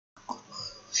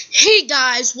Hey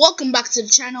guys, welcome back to the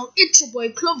channel. It's your boy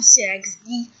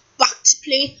CR7, back to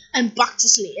play and back to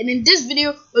slay. And in this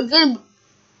video, we're gonna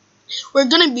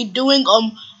be doing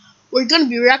we're gonna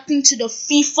be reacting to the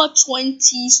FIFA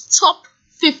 20's top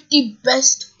 50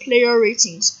 best player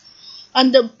ratings.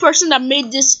 And the person that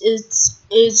made this is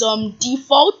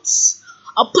Defaults.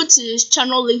 I'll put his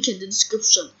channel link in the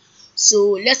description.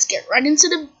 So let's get right into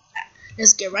the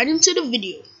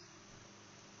video.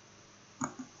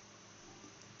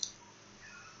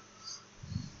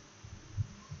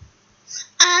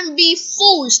 And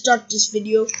before we start this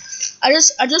video, I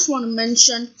just want to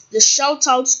mention the shout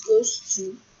out goes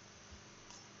to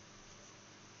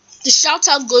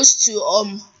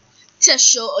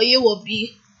Tesho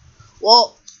Oyewobi.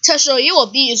 Well, Tesho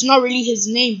Oyewobi is not really his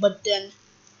name, but then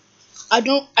I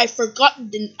forgot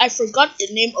the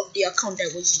name of the account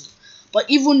that was used. But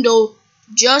even though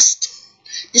just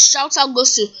the shout out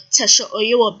goes to Tesho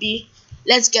Oyewobi,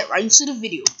 let's get right into the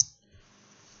video.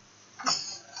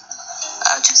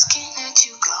 I just can't let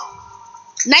you go.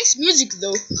 Nice music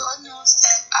though. Lord knows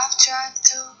that I've tried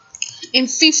to. In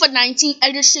FIFA 19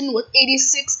 edition was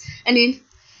 86, and in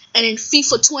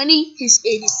FIFA 20 he's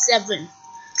 87.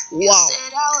 Wow. You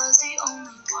said I was the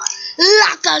only one.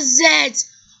 Lacazette,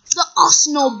 the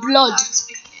Arsenal blood.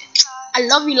 I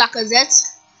love you, Lacazette.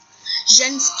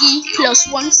 Zhenski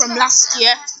 +1 from last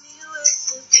year.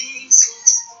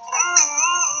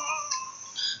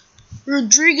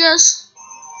 Rodriguez.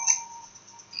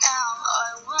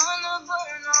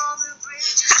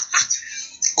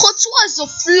 Courtois is a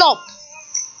flop.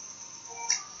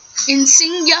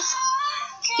 Insigne,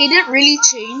 he didn't really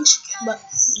change, but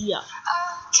yeah.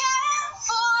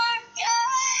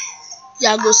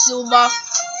 Thiago Silva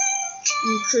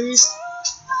increased.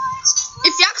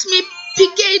 If you ask me,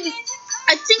 Piqué,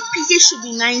 I think Piqué should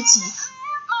be 90.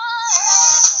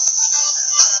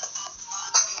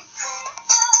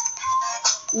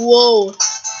 Whoa,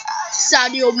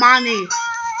 Sadio Mane.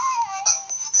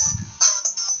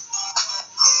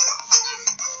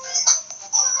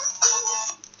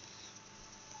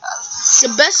 The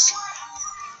best,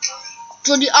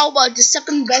 Jordi Alba, the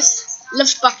second best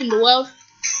left back in the world.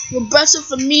 Roberto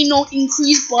Firmino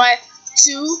increased by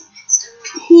 2.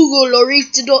 Hugo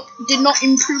Lloris did not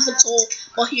improve at all,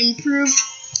 but he improved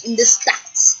in the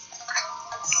stats.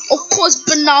 Of course,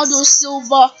 Bernardo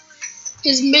Silva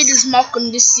has made his mark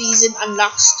on this season and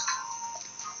last.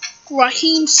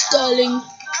 Raheem Sterling.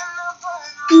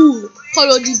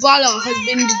 Paulo Dybala has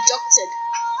been deducted.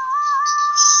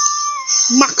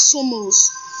 Max Hummels.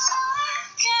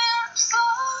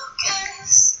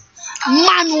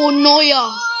 Manuel Neuer.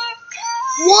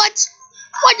 What?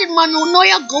 Why did Manuel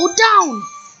Neuer go down?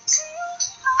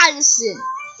 Alisson,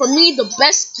 for me, the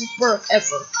best keeper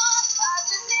ever.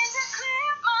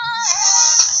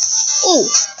 Oh,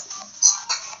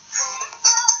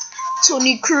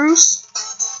 Toni Kroos.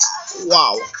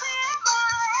 Wow.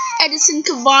 Edison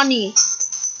Cavani.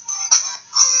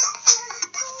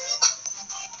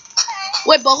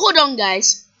 Wait, but hold on,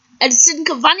 guys. Edison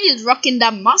Cavani is rocking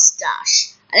that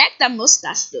mustache. I like that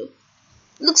mustache, though.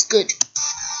 Looks good.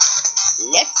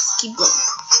 Let's keep going.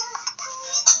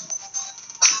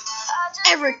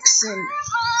 Eriksen.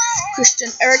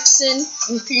 Christian Eriksen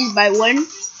increased by 1.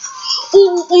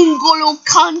 N'Golo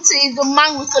Kante, the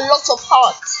man with a lot of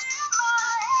heart.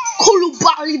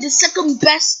 Koulibaly, the second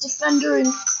best defender in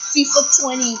FIFA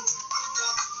 20.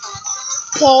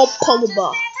 Paul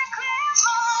Pogba.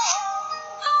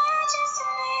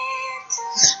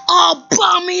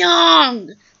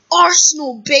 Aubameyang,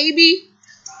 Arsenal baby.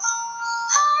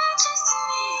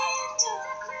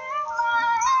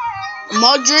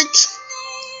 Modric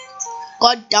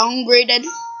got downgraded.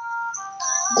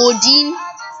 Godin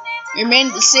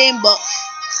remained the same, but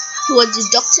he was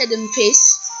deducted in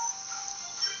pace.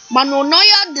 Manuel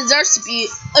Neuer deserves to be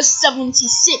a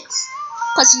 76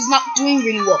 because he's not doing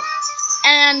really well.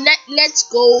 And let's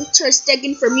go Ter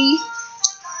Stegen for me.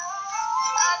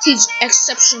 He's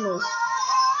exceptional.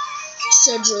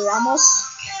 Sergio Ramos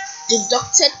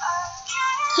deducted.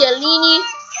 Chiellini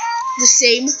the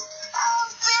same.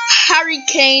 Harry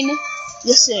Kane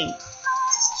the same.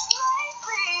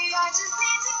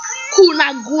 Kun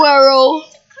Aguero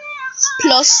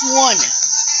 +1.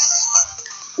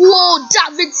 Whoa,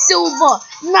 David Silva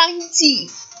 90.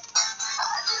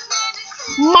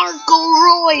 Marco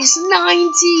Reus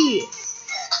 90.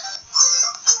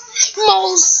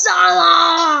 Mo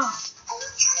Salah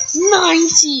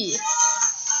 90.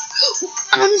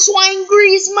 Antoine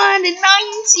Griezmann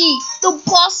 90. The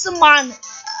boss man.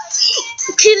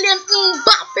 Kylian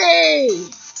Mbappe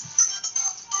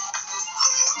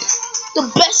The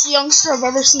best youngster I've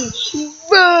ever seen.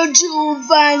 Virgil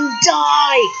van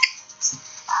Dijk.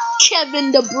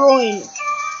 Kevin De Bruyne.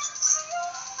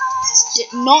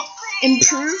 Did not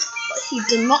improve, but he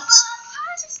did not.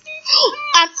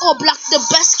 And Oblak, the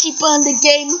best keeper in the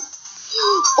game.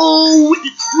 Oh,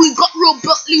 we got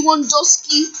Robert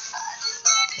Lewandowski.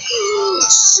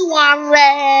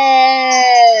 Suarez.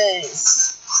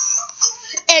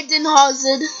 Eden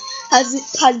Hazard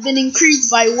has been increased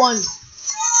by 1.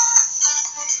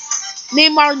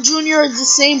 Neymar Jr. is the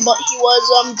same, but he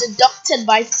was deducted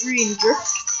by 3 in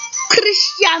drift.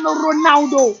 Cristiano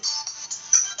Ronaldo.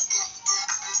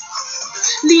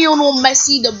 Lionel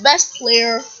Messi, the best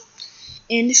player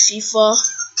in FIFA.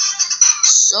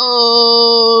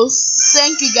 So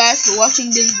thank you guys for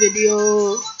watching this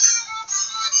video.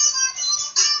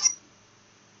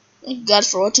 Thank you guys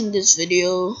for watching this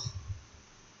video.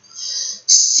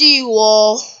 See you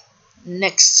all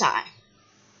next time.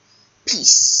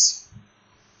 Peace.